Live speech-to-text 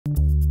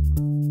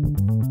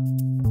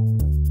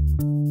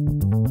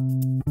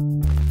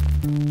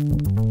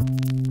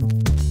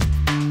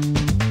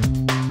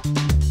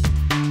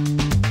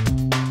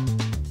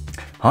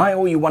Hi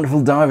all you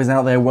wonderful divers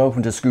out there,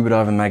 welcome to Scuba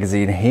Diving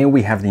Magazine. Here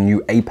we have the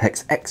new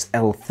Apeks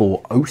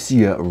XL4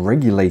 Ocea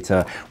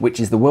Regulator, which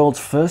is the world's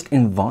first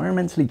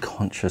environmentally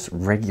conscious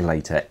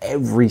regulator.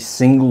 Every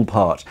single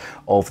part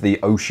of the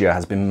Ocea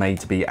has been made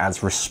to be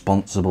as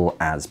responsible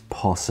as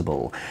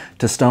possible.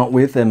 To start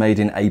with, they're made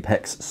in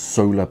Apeks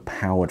solar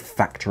powered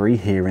factory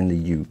here in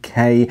the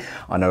UK.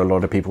 I know a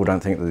lot of people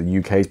don't think that the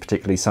UK is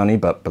particularly sunny,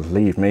 but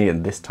believe me,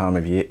 at this time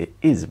of year it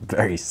is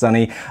very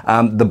sunny.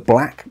 The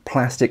black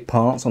plastic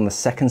parts on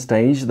the second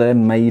stage, they're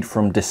made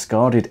from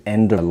discarded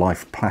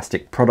end-of-life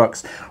plastic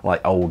products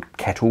like old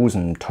kettles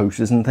and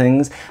toasters and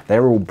things.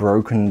 They're all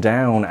broken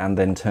down and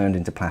then turned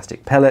into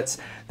plastic pellets.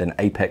 Then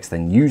Apeks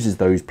then uses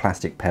those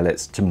plastic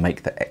pellets to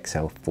make the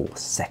XL4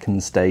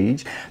 second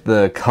stage.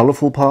 The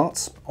colourful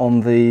parts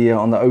on the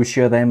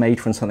Ocea, they're made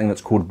from something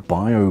that's called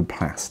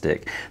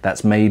bioplastic.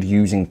 That's made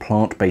using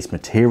plant-based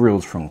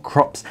materials from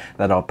crops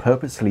that are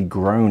purposely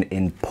grown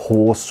in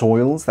poor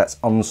soils. That's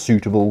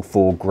unsuitable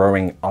for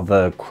growing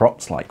other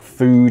crops like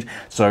food,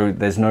 so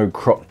there's no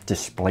crop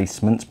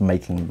displacement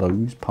making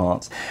those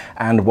parts.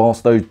 And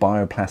whilst those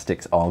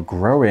bioplastics are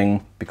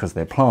growing, because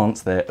they're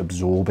plants, they're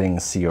absorbing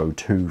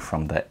CO2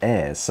 from the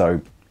air,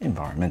 so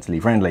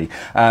environmentally friendly.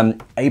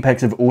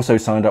 Apeks have also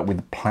signed up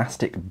with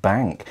Plastic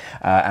Bank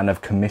and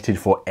have committed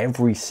for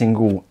every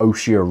single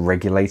Ocea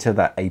regulator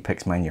that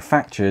Apeks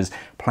manufactures.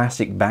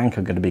 Plastic Bank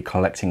are going to be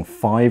collecting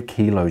 5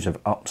 kilos of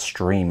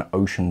upstream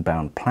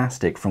ocean-bound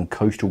plastic from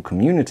coastal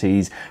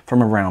communities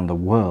from around the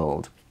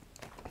world.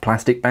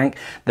 Plastic Bank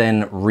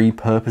then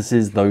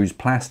repurposes those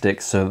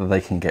plastics so that they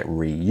can get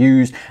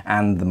reused,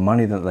 and the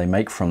money that they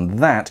make from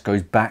that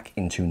goes back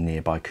into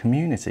nearby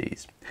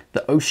communities.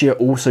 The Ocea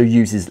also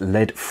uses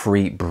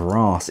lead-free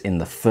brass in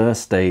the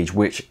first stage,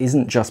 which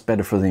isn't just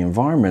better for the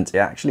environment, it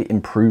actually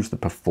improves the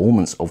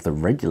performance of the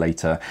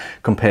regulator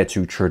compared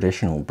to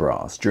traditional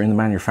brass. During the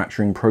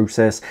manufacturing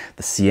process,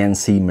 the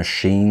CNC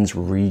machines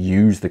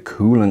reuse the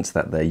coolant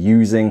that they're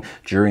using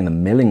during the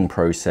milling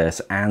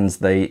process, and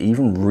they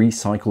even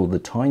recycle the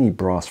tiny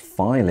brass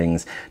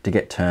filings to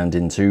get turned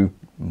into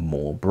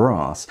more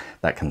brass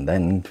that can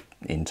then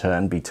in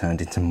turn be turned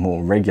into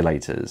more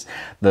regulators.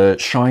 The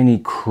shiny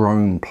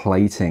chrome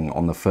plating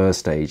on the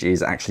first stage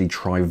is actually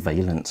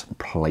trivalent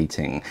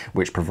plating,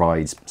 which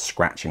provides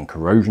scratch and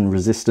corrosion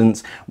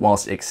resistance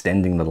whilst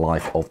extending the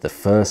life of the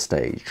first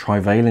stage.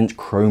 Trivalent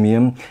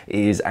chromium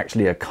is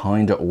actually a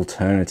kinder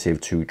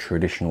alternative to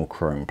traditional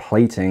chrome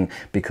plating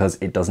because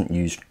it doesn't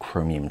use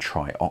chromium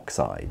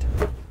trioxide.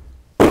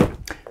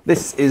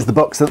 This is the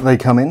box that they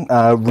come in,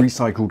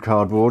 recycled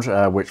cardboard,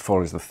 which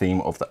follows the theme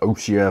of the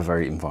Ocea,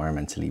 very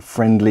environmentally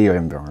friendly or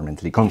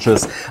environmentally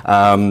conscious.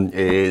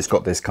 It's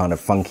got this kind of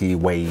funky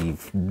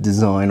wave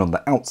design on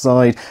the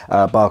outside,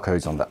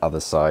 barcodes on the other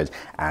side,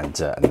 and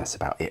that's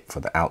about it for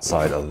the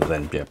outside, other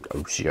than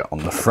Ocea on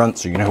the front,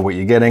 so you know what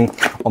you're getting.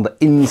 On the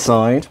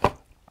inside,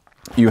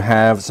 you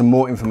have some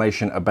more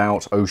information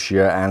about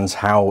Ocea and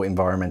how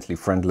environmentally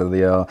friendly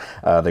they are.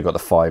 They've got the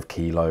 5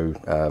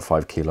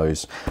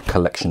 kilos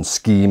collection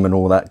scheme and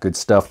all that good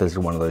stuff. There's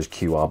one of those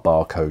QR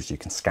barcodes. You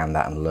can scan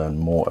that and learn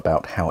more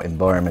about how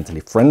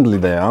environmentally friendly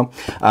they are.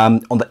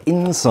 On the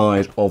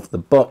inside of the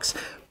box,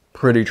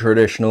 pretty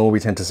traditional. We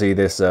tend to see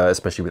this,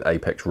 especially with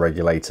Apeks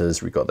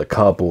regulators. We've got the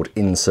cardboard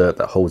insert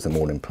that holds them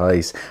all in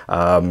place.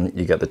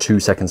 You get the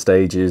 2 second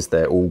stages.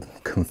 They're all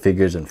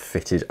configured and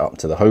fitted up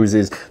to the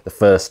hoses. The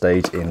first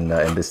stage in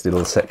this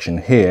little section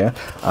here.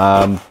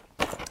 And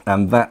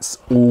that's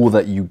all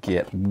that you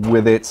get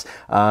with it.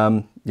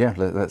 Yeah,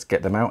 let's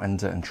get them out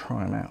and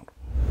try them out.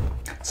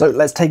 So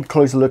let's take a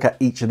closer look at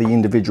each of the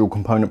individual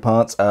component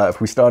parts. If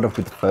we start off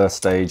with the first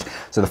stage.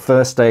 So the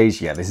first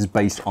stage, yeah, this is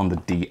based on the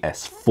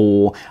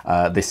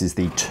DS4. This is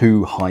the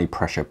 2 high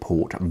pressure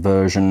port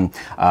version.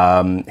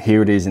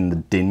 Here it is in the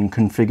DIN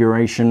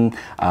configuration.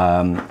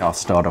 I'll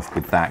start off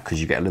with that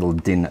because you get a little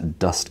DIN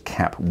dust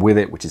cap with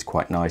it, which is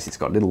quite nice. It's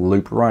got a little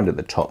loop right at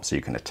the top so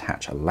you can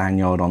attach a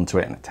lanyard onto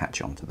it and attach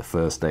it onto the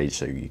first stage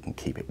so you can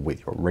keep it with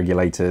your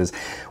regulators.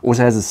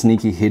 Also has a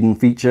sneaky hidden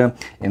feature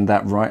in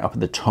that right up at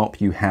the top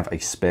you have a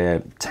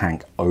spare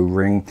tank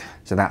O-ring,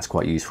 so that's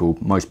quite useful.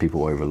 Most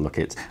people overlook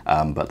it,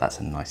 but that's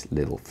a nice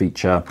little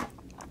feature.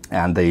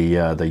 And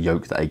the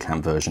yoke, the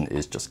A-clamp version,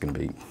 is just going to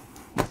be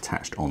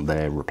attached on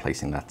there,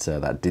 replacing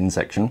that DIN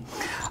section.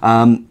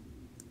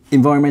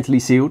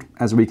 Environmentally sealed,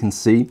 as we can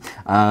see.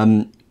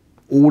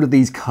 All of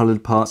these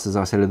coloured parts, as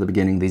I said at the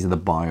beginning, these are the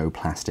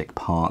bioplastic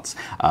parts,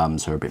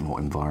 so a bit more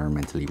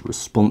environmentally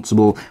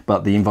responsible.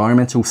 But the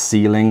environmental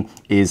sealing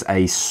is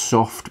a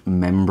soft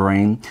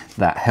membrane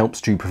that helps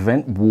to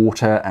prevent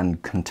water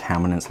and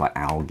contaminants like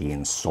algae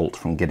and salt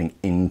from getting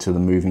into the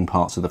moving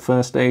parts of the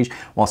first stage,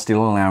 while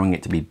still allowing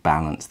it to be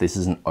balanced. This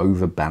is an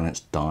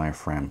overbalanced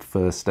diaphragm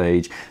first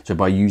stage. So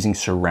by using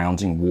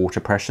surrounding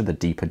water pressure, the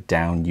deeper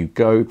down you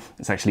go,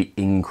 it's actually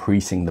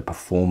increasing the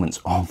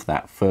performance of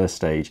that first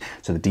stage.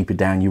 So the deeper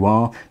down you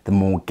are, the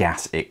more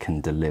gas it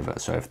can deliver.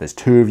 So if there's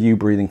 2 of you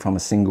breathing from a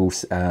single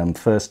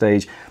first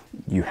stage,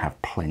 you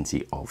have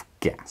plenty of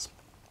gas.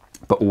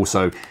 But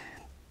also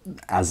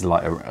as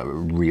like a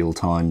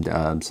real-time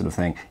sort of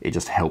thing. It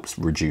just helps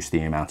reduce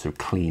the amount of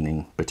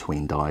cleaning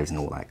between dives and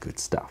all that good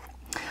stuff.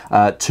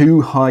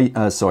 Two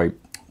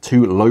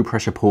low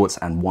pressure ports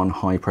and one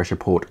high pressure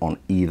port on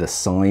either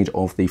side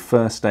of the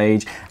first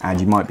stage,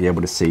 and you might be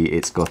able to see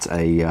it's got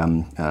a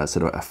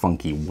sort of a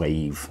funky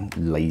wave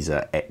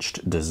laser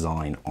etched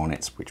design on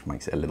it, which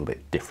makes it a little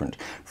bit different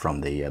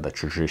from the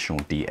traditional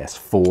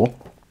DS4.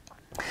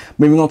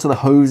 Moving on to the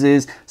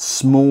hoses,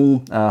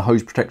 small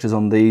hose protectors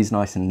on these,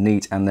 nice and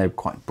neat, and they're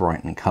quite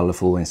bright and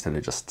colourful instead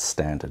of just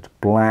standard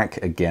black.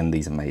 Again,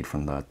 these are made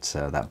from that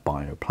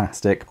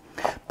bioplastic.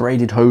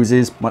 Braided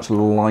hoses, much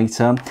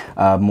lighter,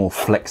 more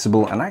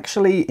flexible, and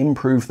actually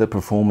improve the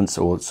performance,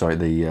 or sorry,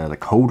 the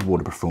cold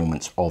water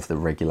performance of the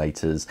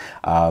regulators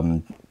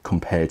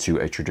compared to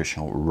a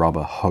traditional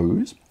rubber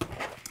hose.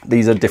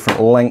 These are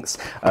different lengths.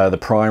 The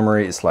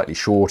primary is slightly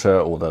shorter,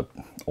 or the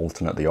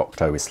alternate, the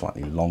Octo, is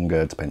slightly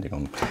longer, depending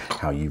on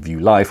how you view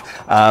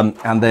life.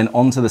 And then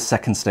onto the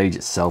second stage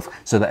itself.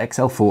 So the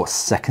XL4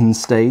 second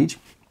stage,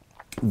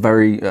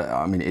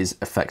 I mean, is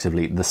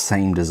effectively the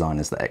same design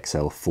as the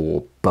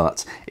XL4,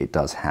 but it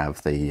does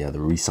have the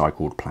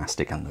recycled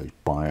plastic and those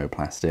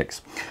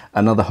bioplastics.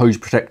 Another hose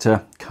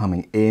protector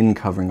coming in,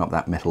 covering up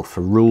that metal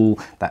ferrule.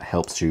 That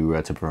helps to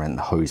prevent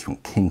the hose from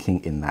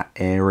kinking in that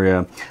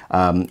area.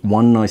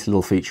 One nice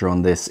little feature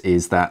on this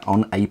is that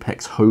on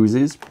Apeks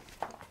hoses,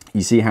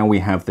 you see how we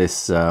have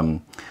this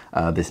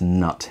this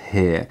nut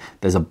here.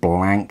 There's a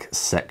blank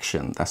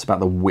section that's about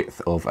the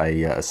width of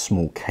a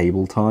small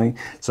cable tie.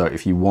 So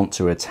if you want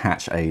to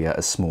attach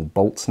a small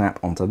bolt snap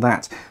onto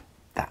that,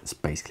 that's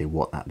basically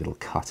what that little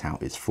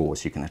cutout is for.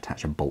 So you can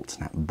attach a bolt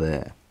snap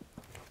there.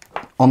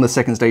 On the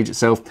second stage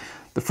itself,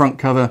 the front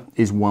cover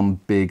is one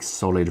big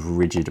solid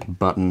rigid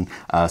button.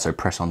 So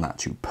press on that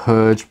to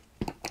purge,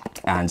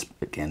 and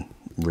again,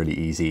 really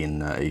easy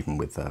in even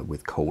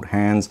with cold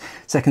hands.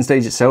 Second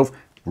stage itself,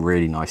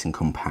 really nice and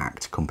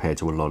compact compared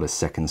to a lot of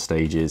second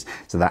stages,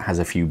 so that has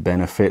a few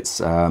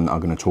benefits. I'm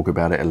going to talk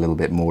about it a little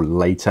bit more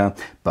later,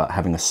 but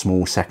having a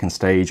small second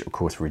stage of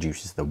course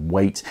reduces the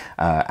weight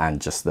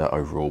and just the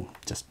overall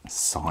just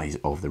size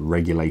of the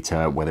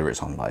regulator, whether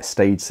it's on like a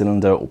stage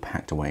cylinder or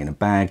packed away in a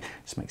bag,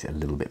 just makes it a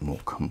little bit more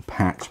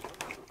compact.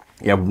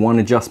 You have one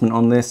adjustment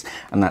on this,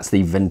 and that's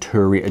the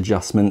Venturi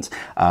adjustment.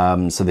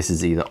 So this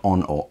is either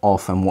on or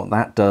off, and what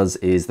that does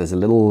is there's a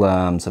little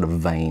sort of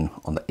vein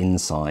on the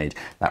inside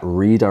that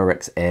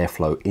redirects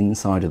airflow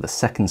inside of the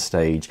second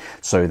stage,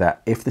 so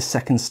that if the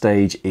second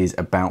stage is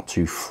about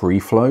to free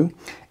flow,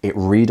 it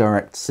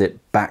redirects it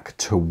back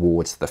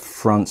towards the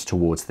front,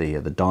 towards the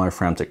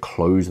diaphragm, to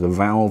close the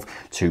valve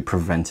to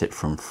prevent it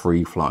from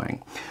free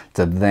flowing.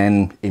 To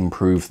then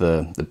improve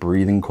the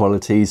breathing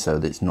quality so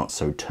that it's not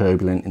so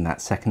turbulent in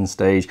that second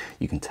stage,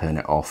 you can turn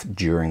it off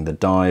during the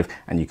dive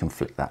and you can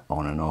flick that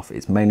on and off.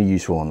 It's mainly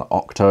useful on the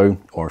Octo,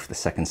 or if the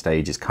second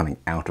stage is coming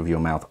out of your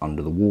mouth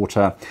under the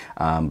water.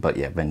 But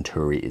yeah,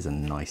 Venturi is a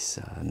nice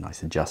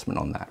adjustment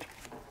on that.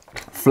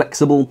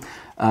 Flexible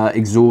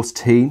exhaust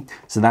tee,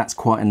 so that's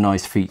quite a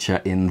nice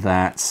feature in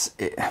that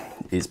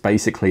it's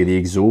basically the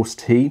exhaust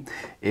tee.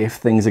 If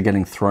things are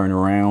getting thrown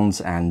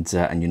around and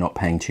you're not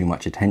paying too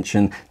much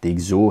attention, the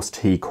exhaust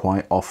tee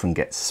quite often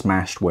gets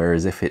smashed,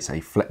 whereas if it's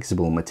a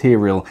flexible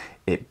material,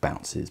 it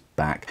bounces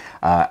back.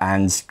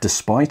 And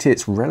despite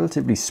its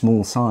relatively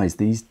small size,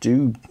 these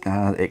do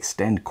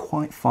extend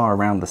quite far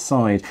around the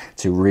side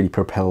to really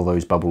propel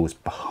those bubbles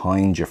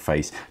behind your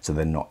face so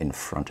they're not in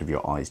front of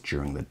your eyes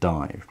during the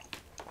dive.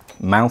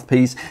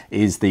 Mouthpiece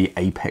is the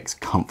Apeks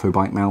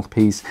ComfoBite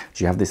mouthpiece.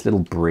 So you have this little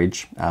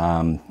bridge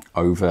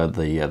over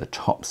the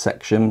top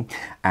section,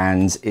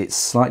 and it's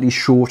slightly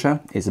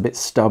shorter. It's a bit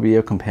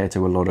stubbier compared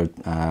to a lot of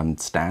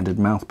standard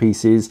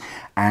mouthpieces,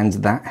 and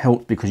that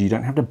helps because you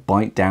don't have to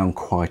bite down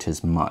quite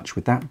as much.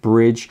 With that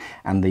bridge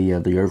and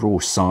the overall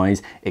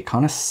size, it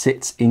kind of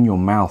sits in your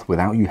mouth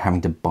without you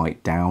having to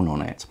bite down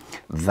on it.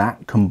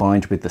 That,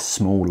 combined with the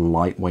small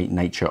lightweight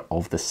nature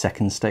of the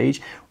second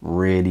stage,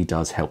 really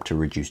does help to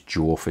reduce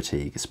jaw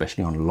fatigue,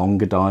 especially on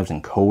longer dives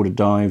and colder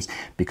dives,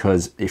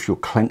 because if you're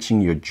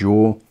clenching your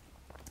jaw,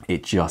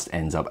 it just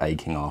ends up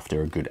aching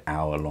after a good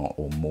hour long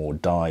or more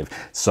dive.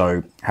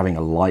 So having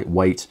a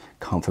lightweight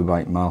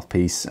ComfoBite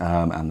mouthpiece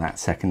and that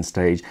second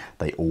stage,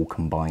 they all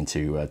combine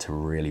to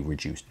really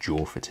reduce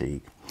jaw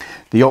fatigue.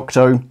 The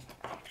Octo,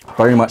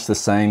 very much the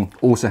same,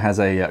 also has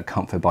a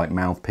ComfoBite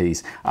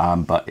mouthpiece,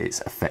 but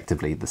it's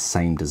effectively the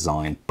same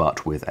design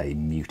but with a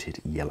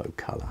muted yellow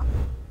color.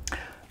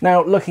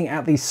 Now, looking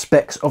at the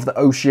specs of the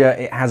Ocea,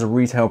 it has a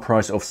retail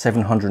price of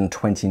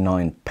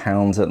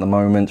 £729 at the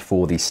moment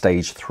for the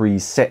Stage 3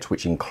 set,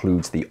 which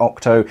includes the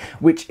Octo,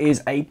 which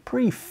is a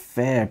pretty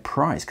fair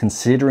price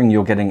considering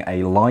you're getting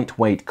a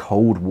lightweight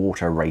cold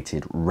water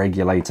rated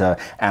regulator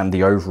and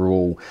the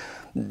overall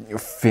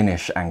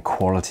finish and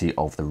quality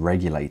of the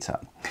regulator.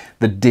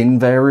 The DIN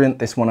variant,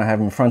 this one I have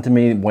in front of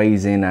me,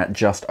 weighs in at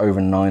just over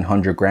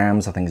 900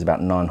 grams. I think it's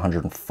about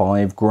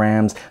 905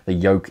 grams. The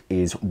yoke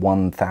is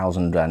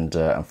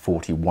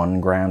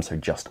 1041 grams, so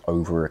just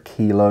over a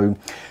kilo.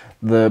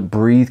 The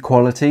breathe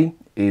quality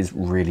is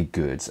really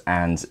good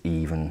and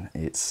even.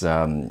 It's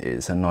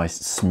a nice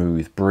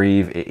smooth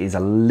breathe. It is a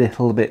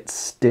little bit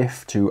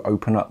stiff to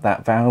open up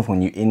that valve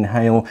when you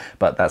inhale,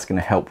 but that's going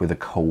to help with the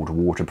cold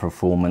water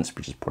performance,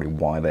 which is probably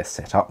why they're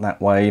set up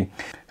that way.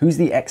 Who's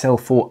the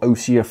XL4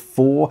 Ocea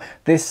for?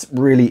 This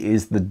really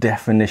is the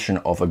definition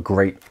of a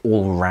great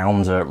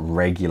all-rounder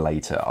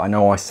regulator. I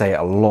know I say it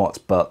a lot,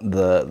 but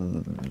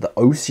the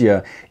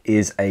Ocea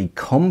is a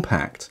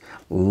compact,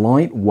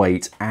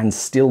 lightweight and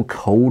still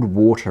cold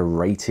water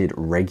rated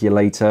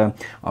regulator.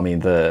 I mean,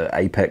 the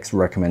Apeks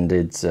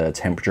recommended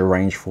temperature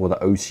range for the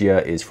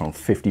Ocea is from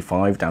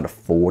 55 down to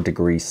 4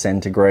 degrees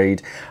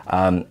centigrade.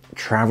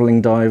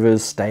 Traveling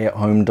divers,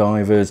 stay-at-home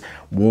divers,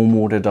 warm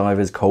water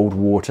divers, cold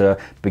water,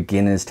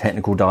 beginners,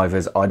 technical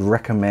divers, I'd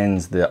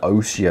recommend the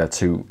Ocea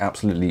to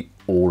absolutely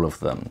all of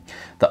them.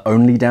 The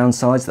only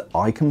downsides that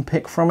I can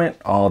pick from it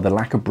are the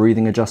lack of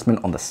breathing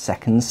adjustment on the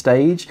second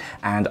stage,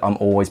 and I'm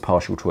always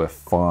partial to a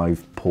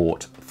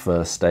 5-port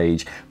first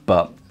stage,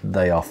 but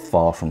they are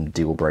far from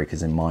deal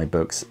breakers in my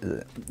books.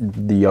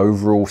 The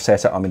overall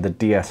setup, I mean, the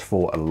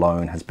DS4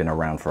 alone has been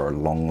around for a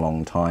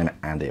long time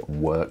and it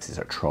works. It's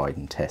a tried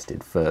and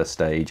tested first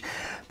stage.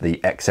 The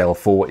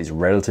XL4 is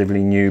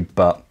relatively new,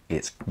 but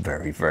it's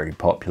very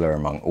popular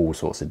among all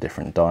sorts of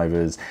different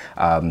divers.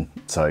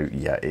 So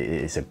yeah, it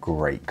is a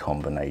great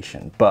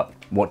combination. But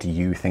what do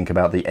you think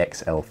about the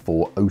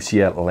XL4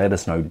 Ocea? Let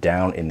us know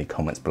down in the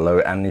comments below.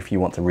 And if you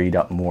want to read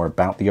up more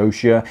about the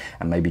Ocea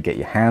and maybe get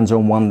your hands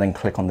on one, then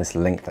click on this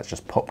link that's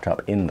just popped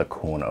up in the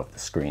corner of the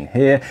screen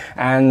here.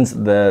 And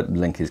the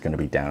link is going to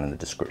be down in the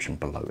description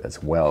below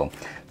as well.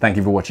 Thank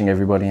you for watching,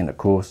 everybody. And of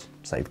course,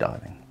 safe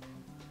diving.